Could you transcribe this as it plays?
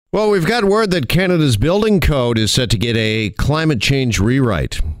Well, we've got word that Canada's building code is set to get a climate change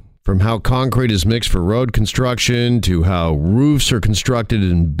rewrite. From how concrete is mixed for road construction to how roofs are constructed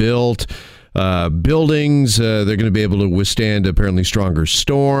and built, buildings, they're going to be able to withstand apparently stronger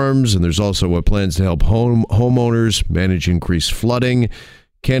storms. And there's also plans to help homeowners manage increased flooding.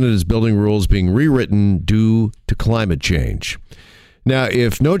 Canada's building rules being rewritten due to climate change. Now,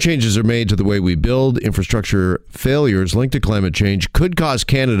 if no changes are made to the way we build, infrastructure failures linked to climate change could cost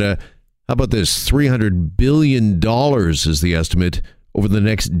Canada, how about this, $300 billion is the estimate over the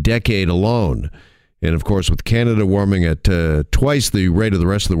next decade alone. And of course, with Canada warming at twice the rate of the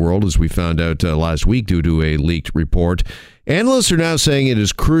rest of the world, as we found out last week due to a leaked report, analysts are now saying it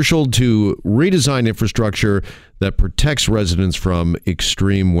is crucial to redesign infrastructure that protects residents from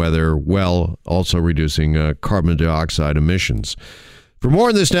extreme weather, while also reducing carbon dioxide emissions. For more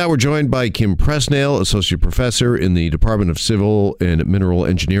on this now, we're joined by Kim Presnell, Associate Professor in the Department of Civil and Mineral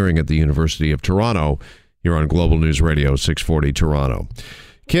Engineering at the University of Toronto, here on Global News Radio 640 Toronto.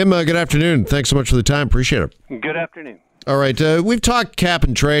 Kim, good afternoon. Thanks so much for the time. Appreciate it. Good afternoon. All right. We've talked cap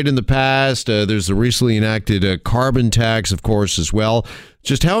and trade in the past. There's the recently enacted carbon tax, of course, as well.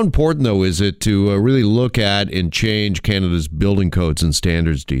 Just how important, though, is it to really look at and change Canada's building codes and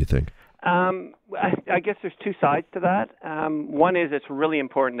standards, do you think? I guess there's two sides to that. One is it's really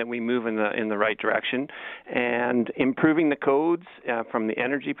important that we move in the right direction, and improving the codes from the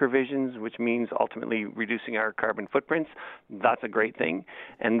energy provisions, which means ultimately reducing our carbon footprints. That's a great thing,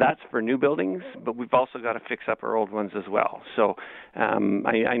 and that's for new buildings. But we've also got to fix up our old ones as well. So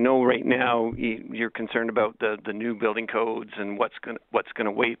I know right now you're concerned about the new building codes and what's going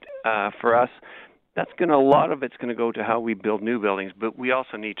to wait for us. A lot of it's going to go to how we build new buildings, but we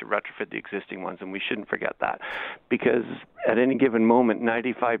also need to retrofit the existing ones, and we shouldn't forget that, because at any given moment,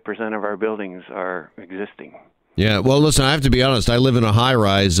 95% of our buildings are existing. Yeah, well, listen, I have to be honest. I live in a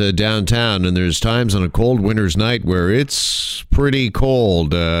high-rise downtown, and there's times on a cold winter's night where it's pretty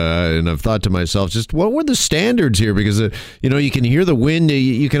cold, and I've thought to myself, just what were the standards here? Because, you can hear the wind.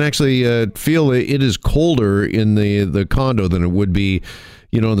 You can actually feel it is colder in the condo than it would be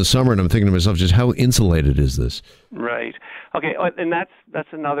in the summer, and I'm thinking to myself, just how insulated is this? Right. Okay, and that's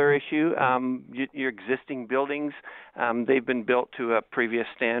another issue. Your existing buildings, they've been built to a previous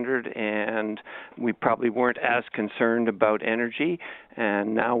standard, and we probably weren't as concerned about energy,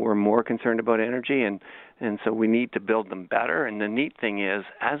 and now we're more concerned about energy, and so we need to build them better. And the neat thing is,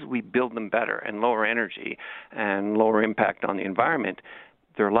 as we build them better and lower energy and lower impact on the environment,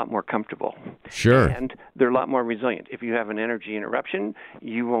 they're a lot more comfortable. Sure. And they're a lot more resilient. If you have an energy interruption,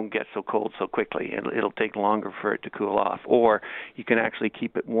 you won't get so cold so quickly. It'll take longer for it to cool off. Or you can actually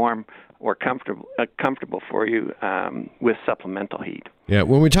keep it warm or comfortable for you with supplemental heat. Yeah,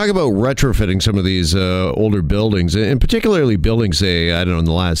 when we talk about retrofitting some of these older buildings, and particularly buildings, say, I don't know, in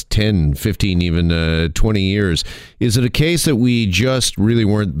the last 10, 15, even 20 years, is it a case that we just really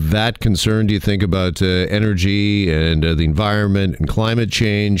weren't that concerned, do you think, about energy and the environment and climate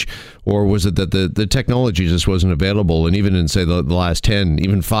change? Or was it that the technology just wasn't available? And even in, say, the last 10,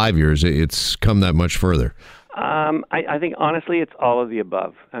 even 5 years, it's come that much further? I think, honestly, it's all of the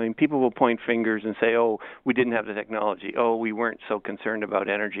above. I mean, people will point fingers and say, oh, we didn't have the technology. Oh, we weren't so concerned about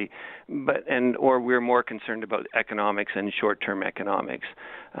energy. Or we're more concerned about economics and short-term economics.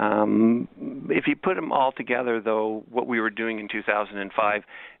 If you put them all together, though, what we were doing in 2005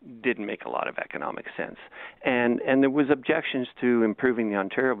 didn't make a lot of economic sense. And there was objections to improving the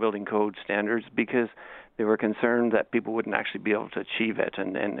Ontario Building Code standards because they were concerned that people wouldn't actually be able to achieve it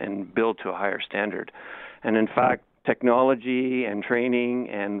and build to a higher standard. And in fact, technology and training,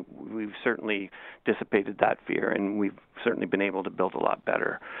 and we've certainly dissipated that fear, and we've certainly been able to build a lot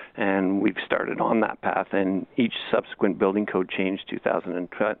better. And we've started on that path, and each subsequent building code change,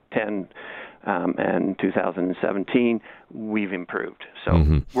 2010 and 2017, we've improved.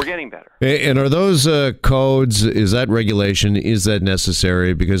 So we're getting better. And are those codes, is that regulation, is that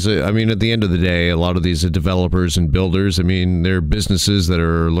necessary? Because, at the end of the day, a lot of these developers and builders, they're businesses that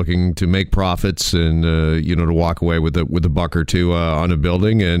are looking to make profits and, to walk away with a buck or two on a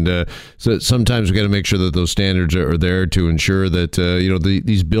building. And so sometimes we got to make sure that those standards are there to ensure that,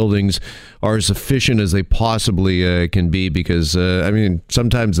 these buildings are as efficient as they possibly can be. Because,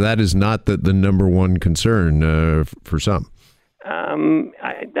 sometimes that is not the number one concern for some.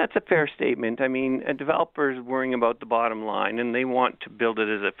 That's a fair statement. A developer is worrying about the bottom line, and they want to build it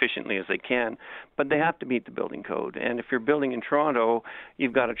as efficiently as they can, but they have to meet the building code. And if you're building in Toronto,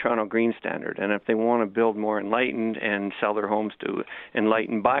 you've got a Toronto Green Standard. And if they want to build more enlightened and sell their homes to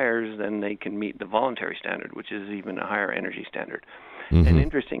enlightened buyers, then they can meet the voluntary standard, which is even a higher energy standard. And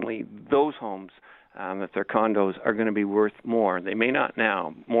interestingly, those homes that their condos are going to be worth more. They may not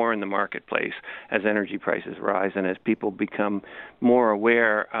now, more in the marketplace as energy prices rise and as people become more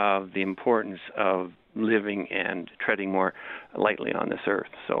aware of the importance of living and treading more lightly on this earth.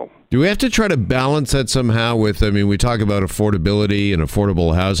 So, do we have to try to balance that somehow with, I mean, we talk about affordability and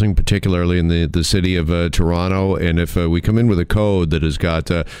affordable housing, particularly in the city of Toronto, and if we come in with a code that has got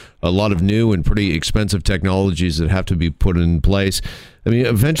a lot of new and pretty expensive technologies that have to be put in place, I mean,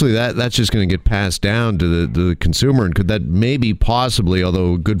 eventually that's just going to get passed down to the consumer, and could that maybe possibly,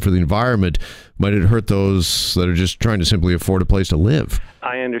 although good for the environment, might it hurt those that are just trying to simply afford a place to live?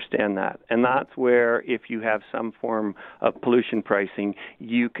 I understand that. And that's where, if you have some form of pollution pricing,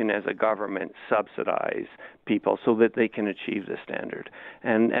 you can, as a government, subsidize people so that they can achieve the standard.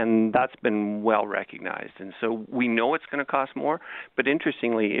 And that's been well recognized. And so we know it's going to cost more. But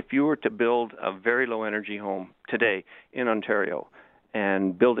interestingly, if you were to build a very low energy home today in Ontario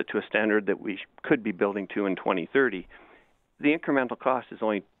and build it to a standard that we could be building to in 2030, the incremental cost is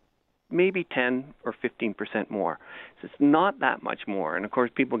only maybe 10 or 15% more. So it's not that much more. And of course,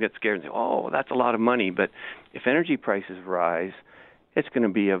 people get scared and say, oh, that's a lot of money. But if energy prices rise, it's going to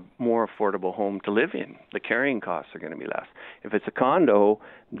be a more affordable home to live in. The carrying costs are going to be less. If it's a condo,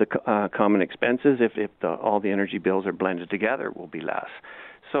 the common expenses, if all the energy bills are blended together, will be less.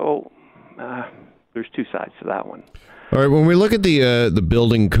 So there's two sides to that one. All right, when we look at the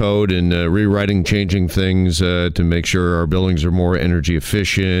building code and rewriting, changing things to make sure our buildings are more energy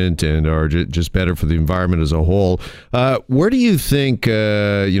efficient and are just better for the environment as a whole, where do you think,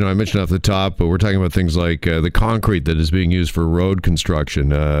 I mentioned off the top, but we're talking about things like the concrete that is being used for road construction,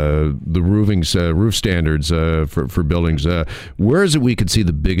 the roof standards for buildings. Where is it we could see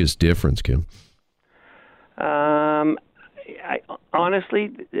the biggest difference, Kim?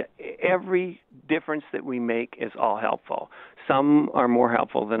 Honestly, every difference that we make is all helpful. Some are more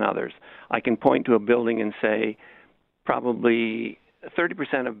helpful than others. I can point to a building and say probably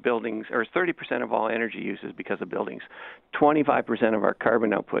 30% of buildings, or 30% of all energy use is because of buildings. 25% of our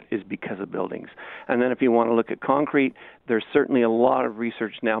carbon output is because of buildings. And then if you want to look at concrete, there's certainly a lot of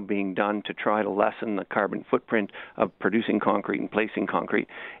research now being done to try to lessen the carbon footprint of producing concrete and placing concrete.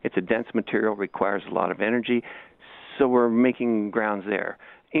 It's a dense material, requires a lot of energy, so we're making grounds there.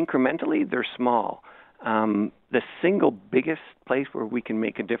 Incrementally, they're small. The single biggest place where we can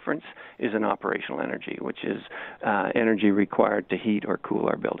make a difference is in operational energy, which is energy required to heat or cool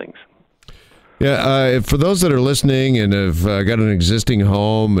our buildings. Yeah, for those that are listening and have got an existing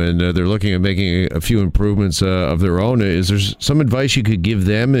home and they're looking at making a few improvements of their own, is there some advice you could give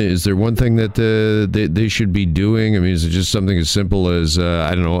them? Is there one thing that they should be doing? I mean, is it just something as simple as,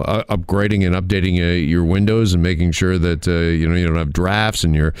 upgrading and updating your windows and making sure that, you don't have drafts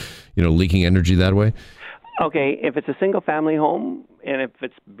and you're, leaking energy that way? Okay, if it's a single-family home and if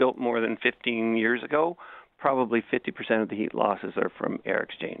it's built more than 15 years ago, probably 50% of the heat losses are from air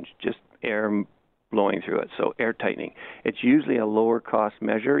exchange, just air blowing through it, so air tightening. It's usually a lower cost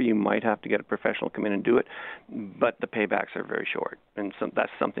measure. You might have to get a professional to come in and do it, but the paybacks are very short, and so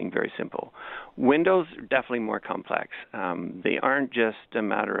that's something very simple. Windows are definitely more complex. They aren't just a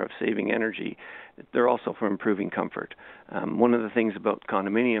matter of saving energy. They're also for improving comfort. One of the things about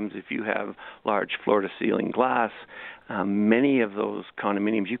condominiums, if you have large floor-to-ceiling glass, many of those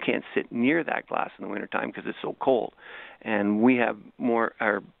condominiums, you can't sit near that glass in the wintertime because it's so cold. And we have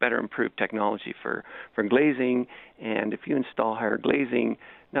better improved technology for glazing. And if you install higher glazing,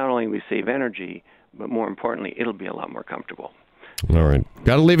 not only will we save energy, but more importantly, it'll be a lot more comfortable. All right.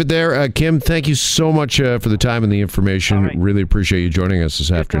 Got to leave it there. Kim, thank you so much for the time and the information. Right. Really appreciate you joining us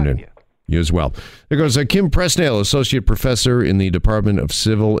this afternoon. You as well. There goes Kim Presnell, Associate Professor in the Department of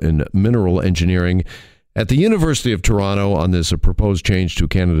Civil and Mineral Engineering at the University of Toronto on this proposed change to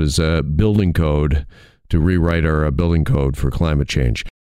Canada's building code to rewrite our building code for climate change.